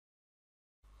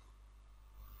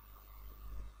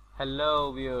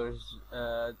Hello viewers,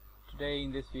 today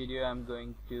in this video I'm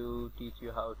going to teach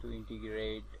you how to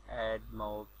integrate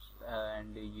Admob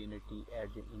and Unity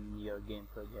ads in your game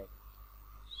project.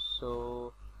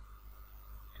 So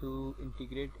to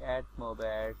integrate Admob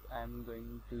ads, I'm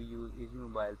going to use Easy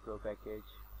Mobile Pro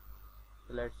package.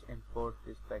 So let's import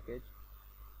this package.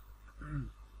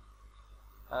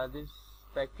 This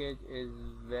package is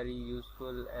very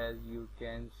useful, as you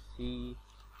can see.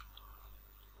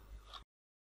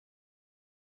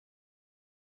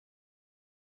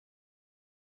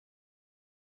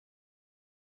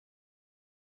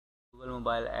 Google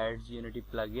Mobile Ads Unity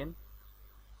plugin,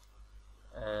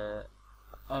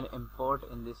 and import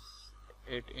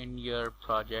it in your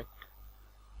project.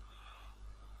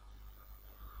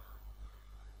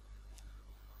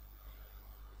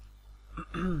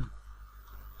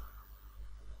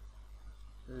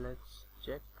 Let's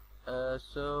check.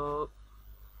 So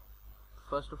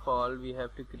first of all, we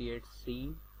have to create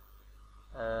scene.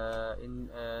 Scene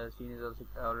is also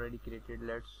already created.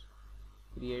 Let's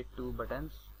create two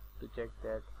buttons to check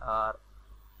that our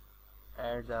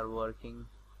ads are working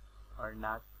or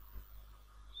not.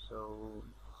 So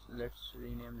let's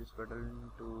rename this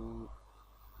button to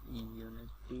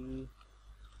Unity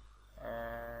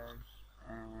Ads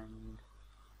and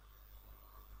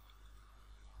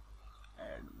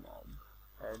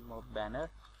Admob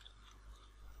banner,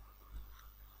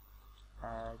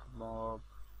 Admob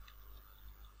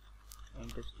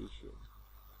interstitial.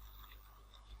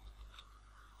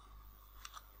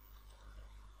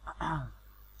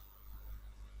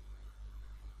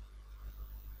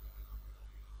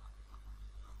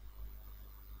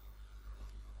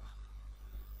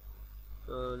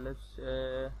 So let's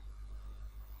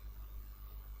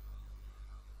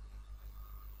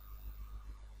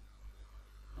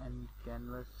and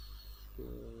canvas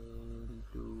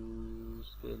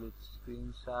scale its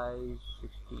screen size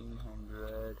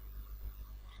 1600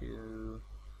 to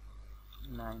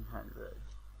 900,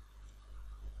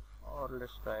 or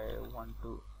let's try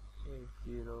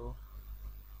 1280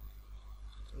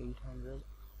 800.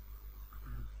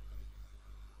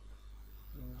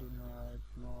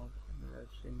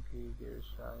 Let's increase their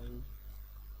size.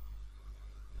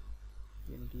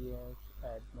 Unity X,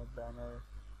 Admob banner,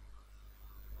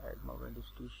 Admob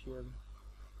interstitial.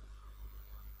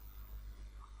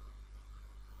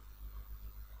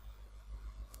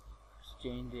 Let's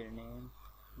change their name,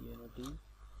 Unity.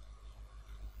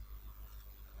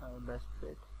 Best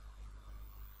fit.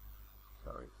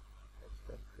 Sorry, that's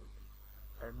best fit.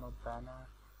 Admob banner,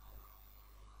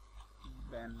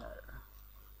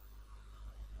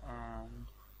 and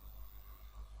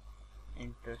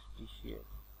interstitial.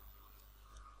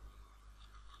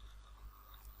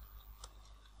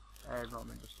 Admob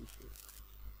interstitial.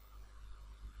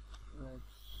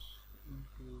 Let's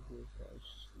increase this as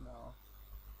now.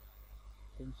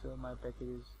 Think so. My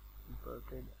package is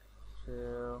imported.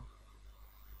 So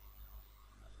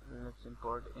let's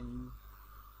import in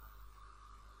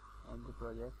the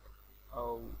project.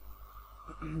 Oh.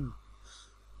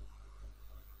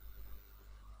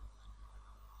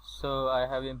 So I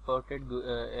have imported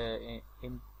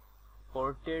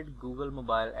Google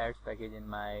Mobile Ads package in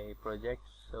my project.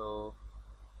 So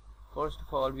first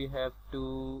of all, we have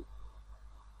to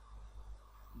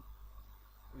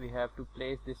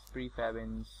place this prefab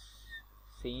in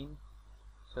scene,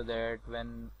 so that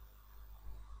when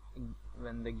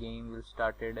the game will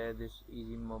started, this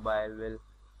Easy Mobile will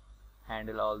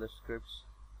handle all the scripts.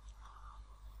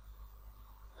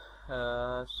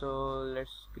 So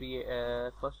let's create.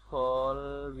 First of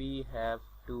all, we have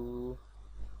to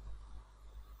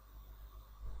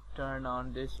turn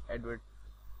on this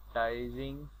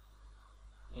advertising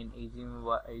in Easy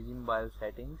Mobile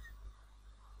settings.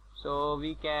 So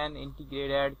we can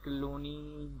integrate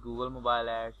AdClooney, Google Mobile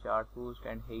Ads, Chartboost,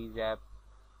 and Haze app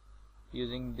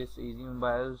using this Easy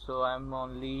Mobile. So I'm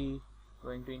only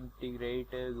going to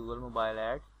integrate Google Mobile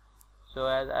Ads. So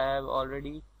as I have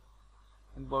already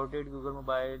imported Google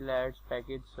Mobile Ads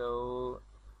package, so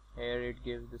here it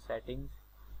gives the settings.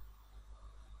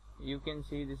 You can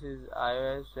see this is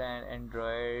iOS and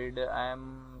Android. I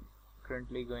am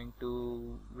currently going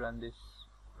to run this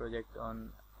project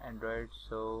on Android.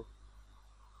 So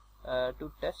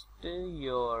to test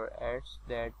your ads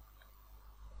that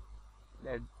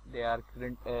they are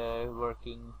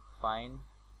working fine,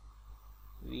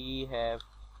 we have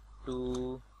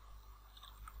to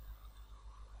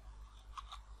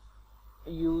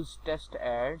use test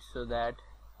ads so that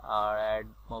our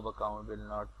Admob account will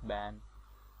not ban.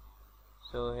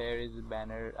 So here is the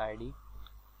banner ID.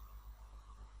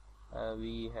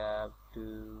 We have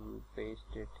to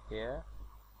paste it here,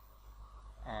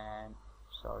 and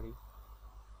sorry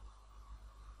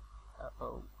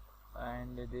oh,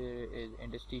 and there is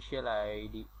interstitial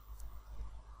ID,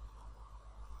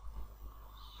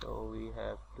 so we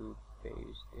have to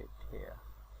paste it here.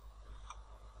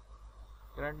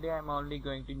 Currently I'm only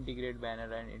going to integrate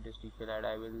banner and interstitial ad.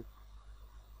 I will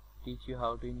teach you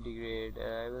how to integrate.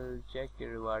 I will check the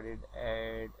rewarded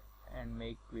ad and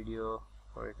make video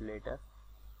for it later,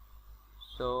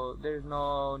 so there is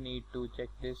no need to check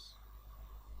this.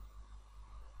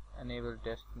 Enable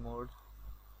test mode.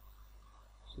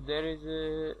 So there is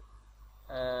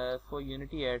a for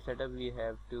Unity ad setup we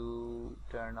have to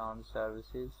turn on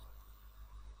services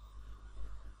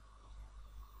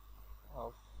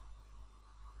of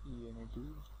Unity.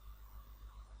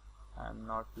 I'm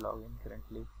not logged in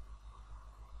currently.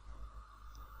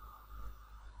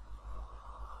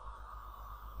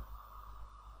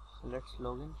 So let's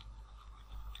log in.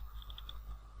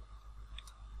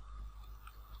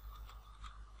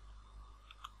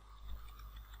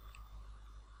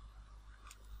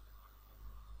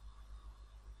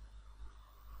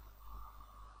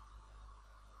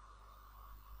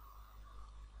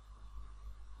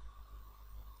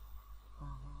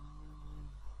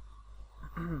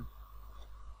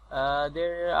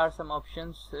 There are some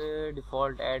options.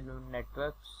 Default ad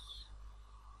networks.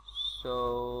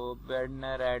 So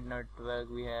banner ad network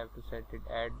we have to set it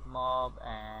Admob,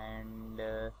 and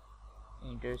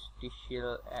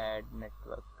interstitial ad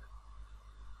network,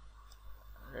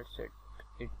 let's set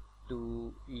it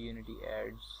to Unity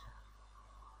ads,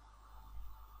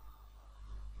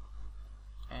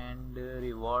 and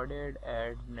rewarded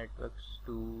ad networks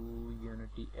to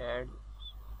Unity ads,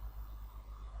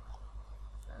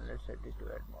 and let's set it to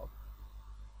Admob.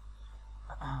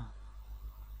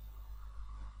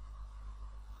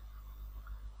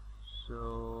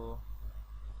 So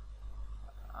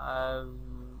I've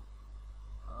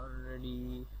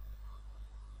already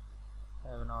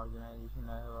have an organization.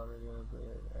 I have already a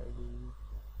player ID.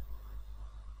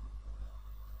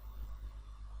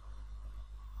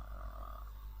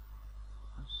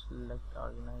 Select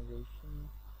organization,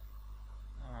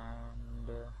 and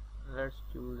let's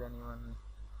choose anyone.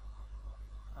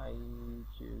 I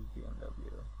choose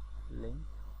BMW. Link.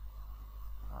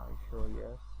 I'll show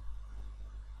yes.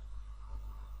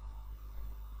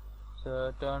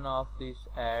 So turn off these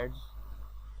ads.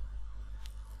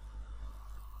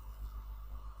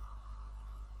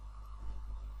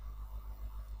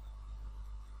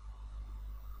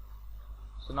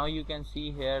 So now you can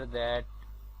see here that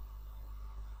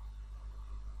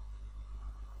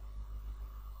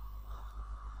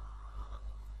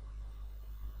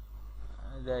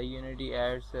the Unity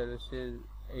ad services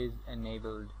is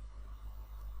enabled.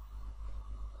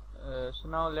 So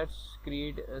now let's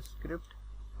create a script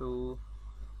to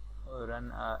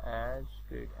run our ads.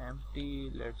 Create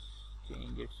empty. Let's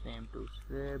change its name to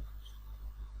scripts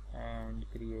and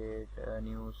create a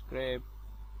new script.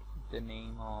 The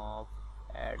name of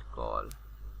ad call.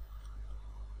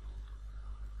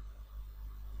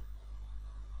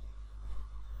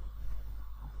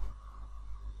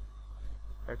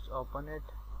 Let's open it.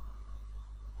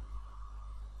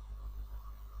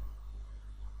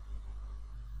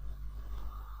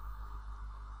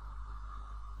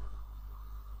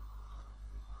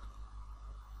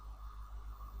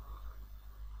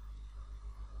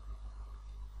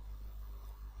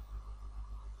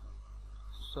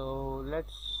 So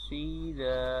let's see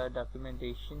the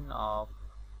documentation of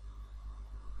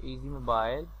Easy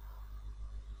Mobile.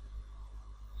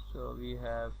 So we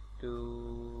have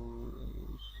to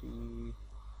see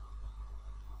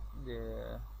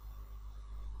the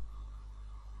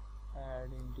ad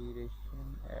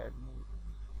integration,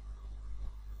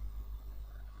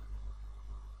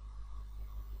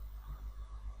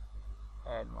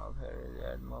 Admob. Here is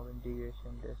Admob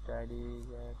integration, test ID,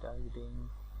 targeting.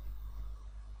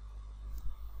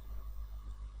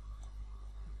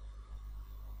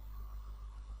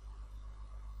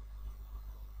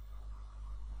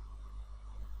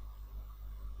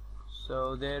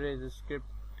 So there is a script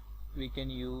we can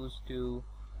use to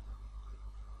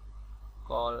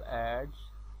call ads,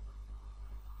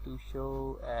 to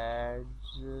show ads.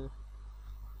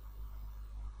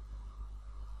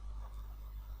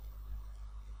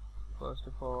 First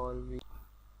of all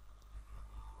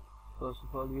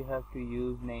we have to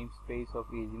use namespace of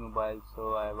Easy Mobile.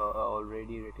 So I have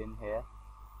already written here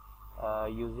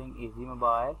using Easy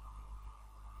Mobile.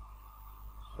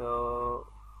 So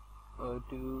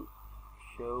to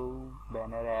show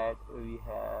banner ad, we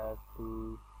have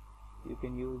to, you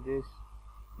can use this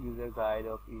user guide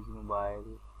of Easy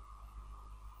Mobile.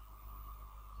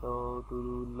 So So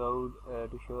to load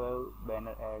to show a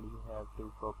banner ad, you have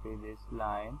to copy this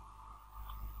line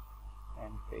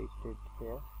and paste it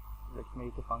here. Let's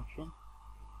make a function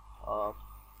of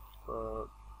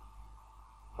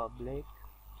public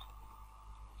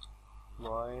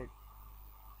void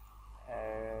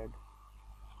add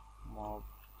mob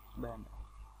banner.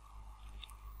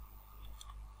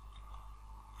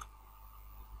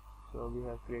 So we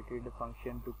have created a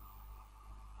function to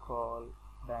call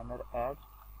banner add,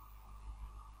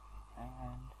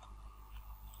 and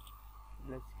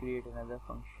let's create another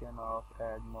function of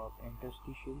admob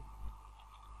interstitial.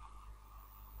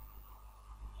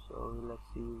 So let's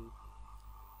see,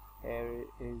 here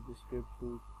is the script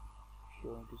to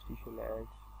show interstitial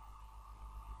ads.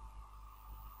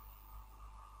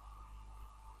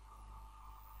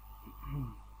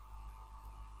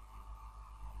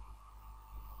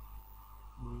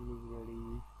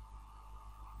 Ready.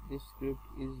 This script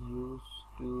is used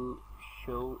to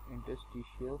show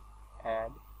interstitial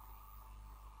ad.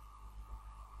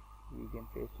 We can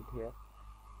paste it here,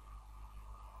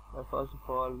 but first of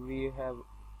all we have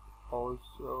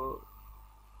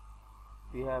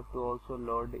to also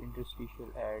load the interstitial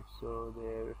ads. So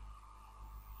there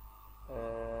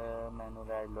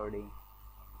manual ad loading,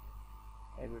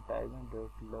 advertisement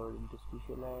dot load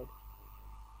interstitial ad.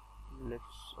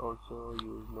 Let's also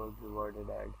use load rewarded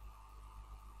ad.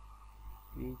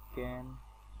 We can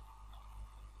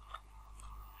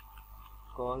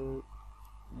call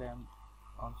them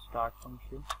on start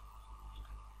function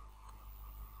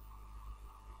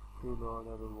to load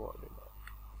a rewarded ad.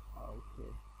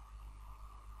 Okay,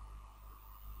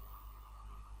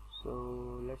 so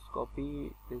let's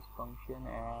copy this function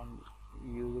and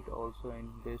use it also in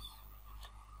this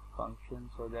function,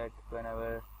 so that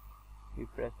whenever we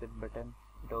press that button,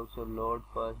 it also load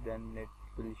first, then it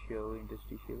will show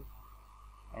interstitial,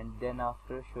 and then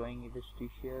after showing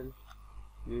interstitial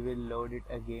we will load it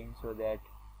again so that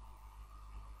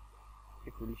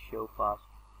it will show fast.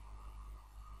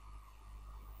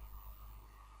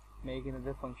 Make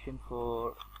another function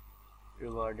for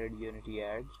rewarded unity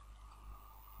ads.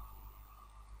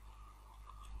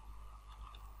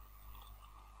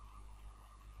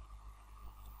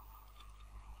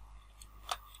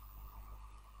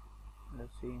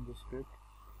 Let's see in the script.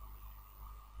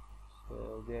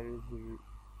 So there is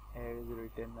a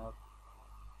return of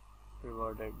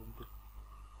rewarded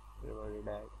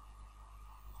ad.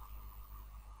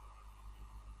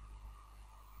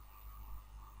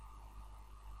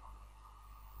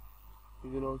 We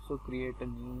will also create a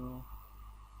new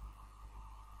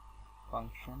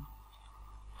function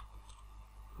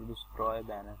to destroy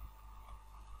banner.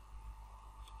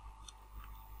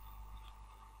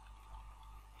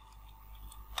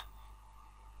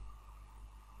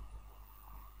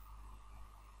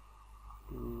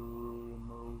 To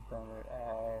remove banner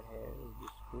ad, here is the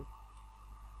script.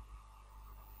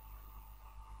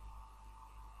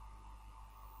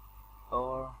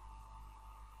 Or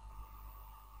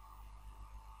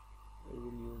we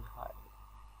will use hide.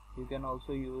 You can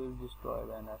also use destroy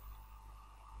banner.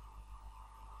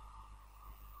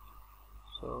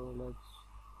 So let's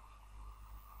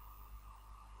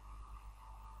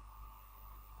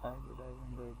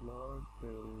advertisement load,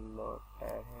 will load ad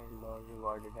here, load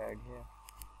rewarded ad here.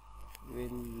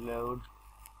 Will load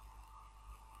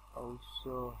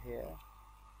also here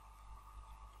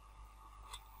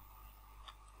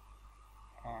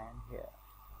and here.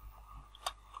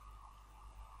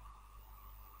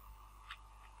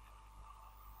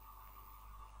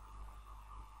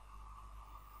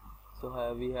 So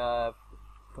here we have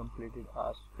completed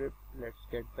our script. Let's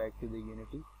get back to the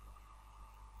Unity.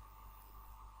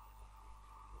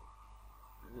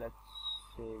 Let's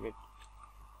save it.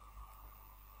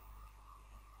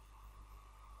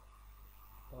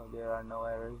 So there are no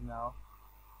errors now.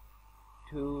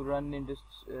 To run in this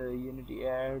Unity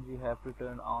ads, you have to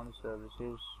turn on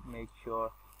services. Make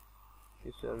sure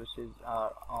the services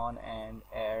are on and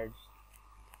ads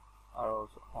are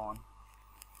also on.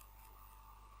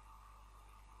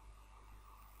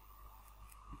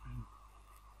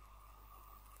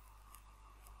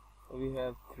 So we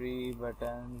have 3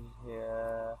 buttons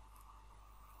here.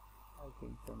 I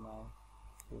think for my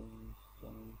change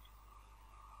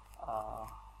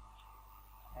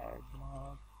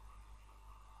Admob,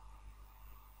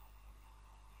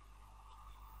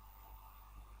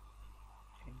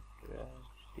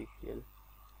 interstitial,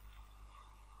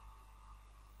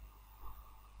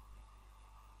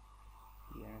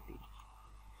 Unity.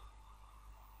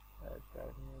 That's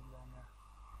right here, banner.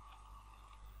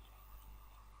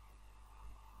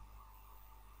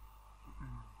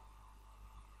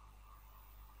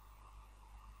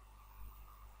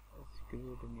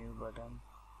 create a new button.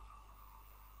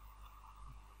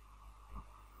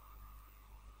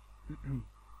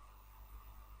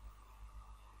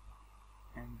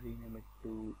 And rename it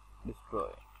to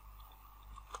destroy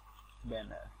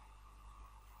banner.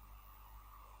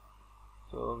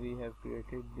 So we have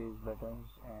created these buttons,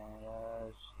 and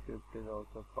our script is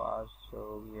also passed,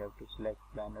 so we have to select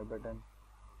banner button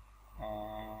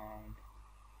and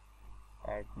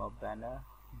Admob banner,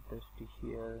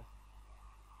 interstitial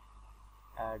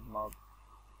Admob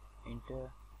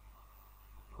enter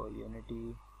for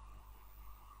Unity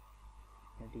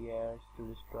ads to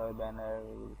destroy banner.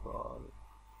 We will call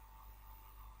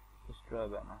destroy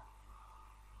banner.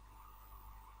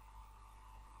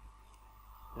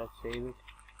 Let's save it,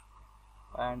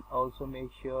 and also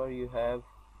make sure you have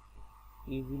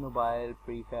Easy Mobile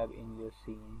prefab in your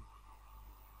scene,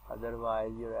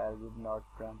 otherwise your ad will not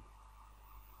run.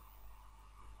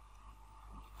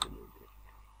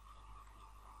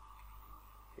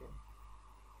 Okay.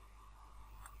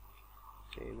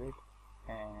 Save it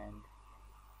and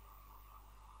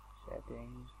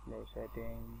settings, play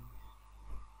settings,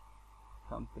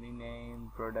 company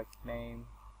name, product name,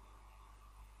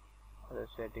 other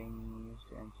settings,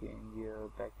 and change your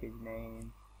package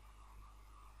name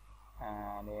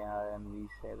and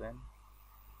ARMv7.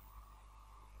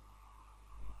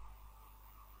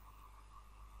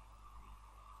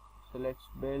 So let's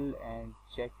build and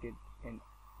check it in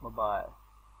mobile.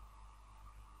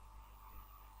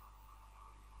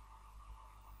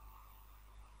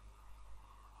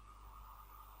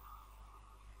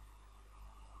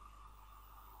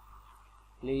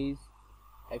 Please,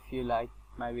 if you like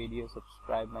my video,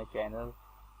 subscribe my channel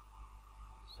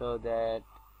so that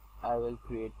I will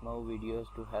create more videos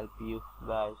to help you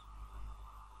guys,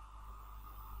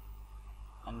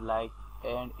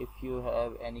 and if you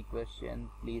have any question,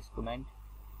 please comment.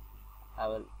 I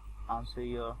will answer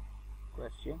your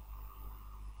question.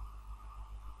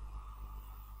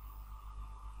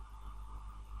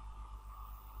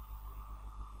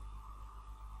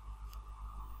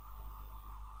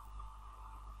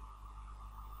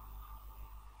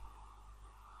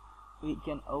 We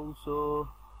can also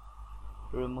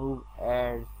remove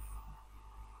ads.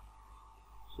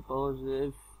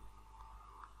 Suppose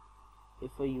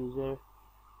if a user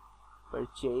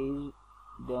purchase,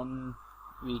 then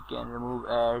we can remove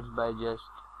ads by just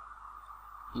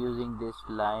using this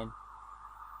line.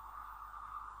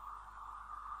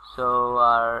 So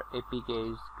our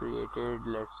APK is created.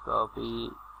 Let's copy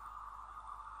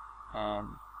and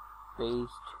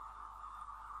paste.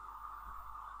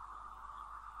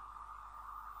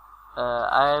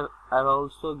 I've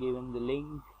also given the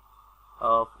link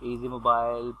of Easy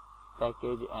Mobile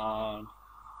package and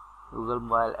Google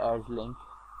Mobile Ads link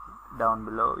down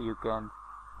below. You can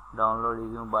download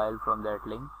Easy Mobile from that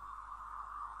link.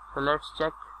 So let's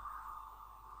check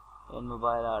in mobile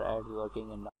our ads working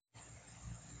or not.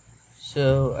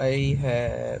 So I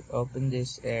have opened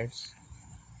this ads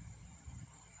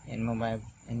in my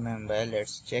mobile.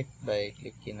 Let's check by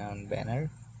clicking on banner.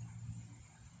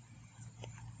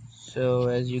 So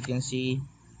as you can see,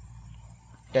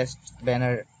 test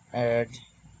banner ad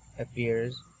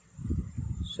appears.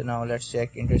 So now let's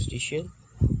check interstitial.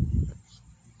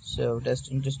 So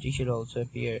test interstitial also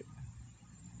appeared,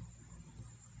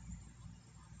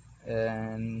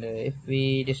 and if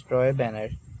we destroy banner,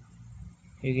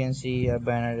 you can see a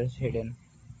banner is hidden.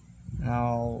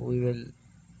 Now we will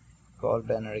call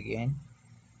banner again.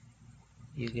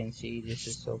 You can see this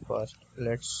is so fast.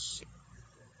 Let's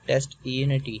test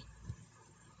Unity.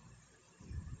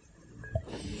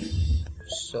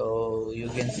 So you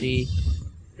can see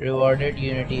rewarded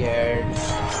Unity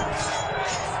ads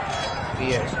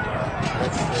appear.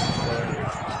 Let's wait for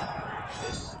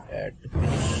this ad to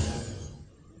finish.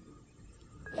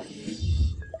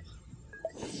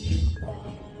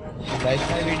 If you like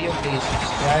my video, please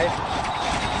subscribe,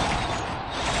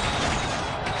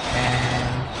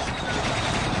 and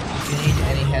if you need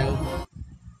any help,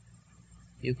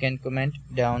 you can comment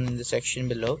down in the section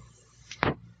below.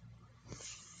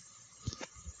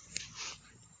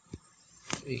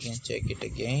 We can check it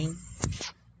again.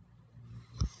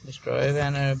 Destroy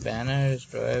banner,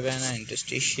 destroy banner,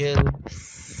 interstitial.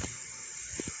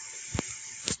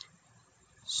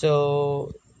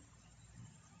 So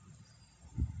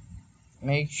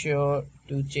make sure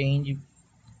to change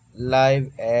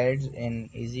live ads in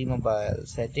Easy Mobile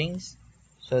settings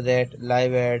so that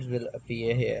live ads will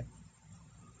appear here.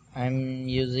 I'm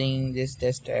using this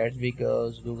test ads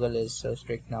because Google is so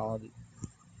strict now.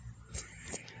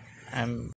 I'm